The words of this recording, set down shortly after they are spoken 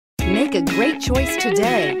Make a great choice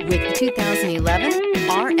today with the 2011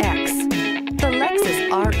 RX. The Lexus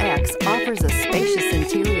RX offers a spacious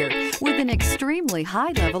interior with an extremely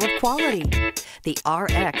high level of quality. The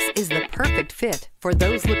RX is the perfect fit for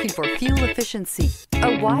those looking for fuel efficiency,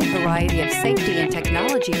 a wide variety of safety and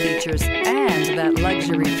technology features, and that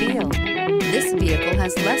luxury feel. This vehicle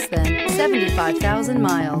has less than 75,000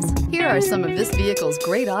 miles. Here are some of this vehicle's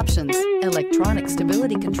great options: electronic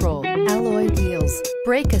stability control, alloy wheels,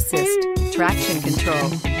 brake assist, traction control,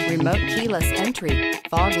 remote keyless entry,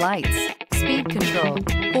 fog lights, speed control,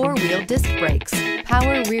 four-wheel disc brakes,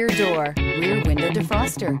 power rear door, rear window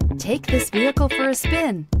defroster. Take this vehicle for a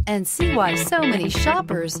spin and see why so many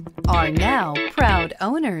shoppers are now proud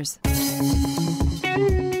owners.